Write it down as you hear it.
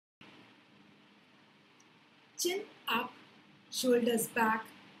Chin up, shoulders back,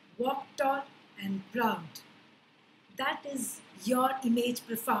 walk tall and proud. That is your image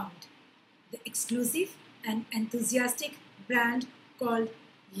profound. The exclusive and enthusiastic brand called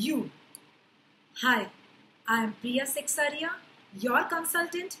you. Hi, I am Priya Seksaria, your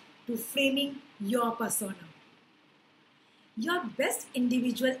consultant to framing your persona. Your best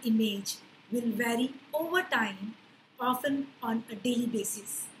individual image will vary over time, often on a daily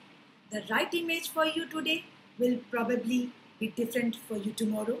basis. The right image for you today will probably be different for you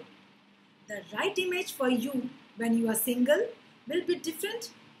tomorrow. The right image for you when you are single will be different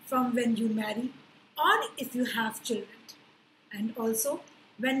from when you marry or if you have children. And also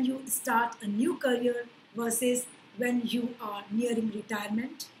when you start a new career versus when you are nearing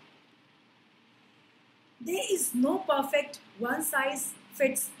retirement. There is no perfect one size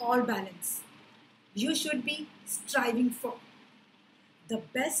fits all balance. You should be striving for. The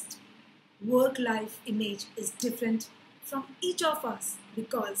best work-life image is different from each of us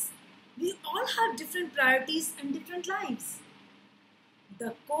because we all have different priorities and different lives.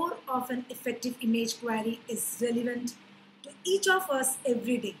 The core of an effective image query is relevant to each of us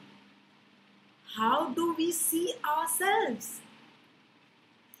every day. How do we see ourselves?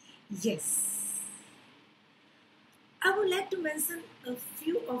 Yes. I would like to mention a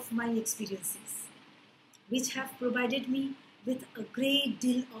few of my experiences which have provided me with a great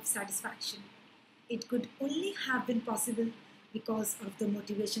deal of satisfaction. It could only have been possible because of the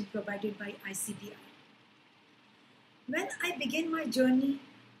motivation provided by ICBI. When I began my journey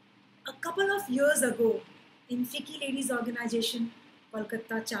a couple of years ago in FICCI Ladies Organization,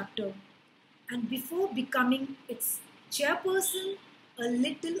 Kolkata chapter, and before becoming its chairperson a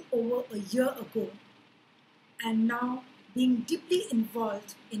little over a year ago, and now being deeply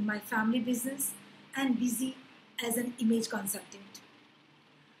involved in my family business and busy as an image consultant.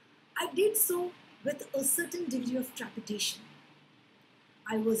 I did so with a certain degree of trepidation.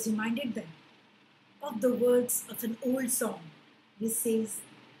 I was reminded then of the words of an old song which says,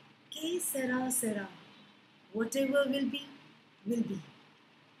 "Que sera sera, whatever will be, will be."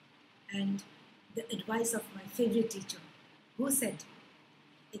 And the advice of my favorite teacher who said,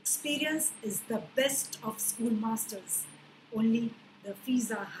 "Experience is the best of schoolmasters, only the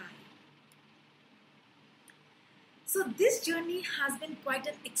fees are high." So this journey has been quite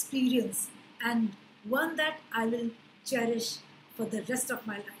an experience and one that I will cherish for the rest of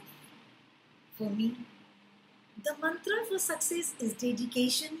my life. For me, the mantra for success is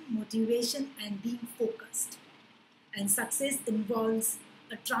dedication, motivation, and being focused. And success involves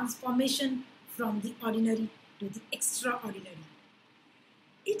a transformation from the ordinary to the extraordinary.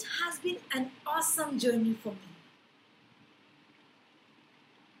 It has been an awesome journey for me.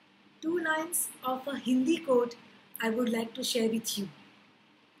 2 lines of a Hindi quote I would like to share with you.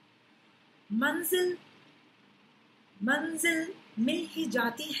 मंजिल मंजिल मिल ही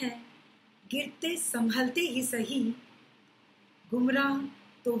जाती है, गिरते संभलते ही सही, गुमराह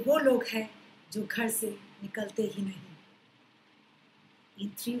तो वो लोग हैं जो घर से निकलते ही नहीं. In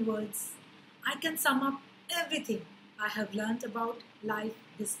 3 words, I can sum up everything I have learned about life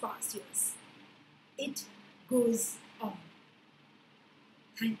this past years. It goes on.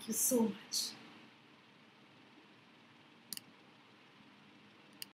 Thank you so much.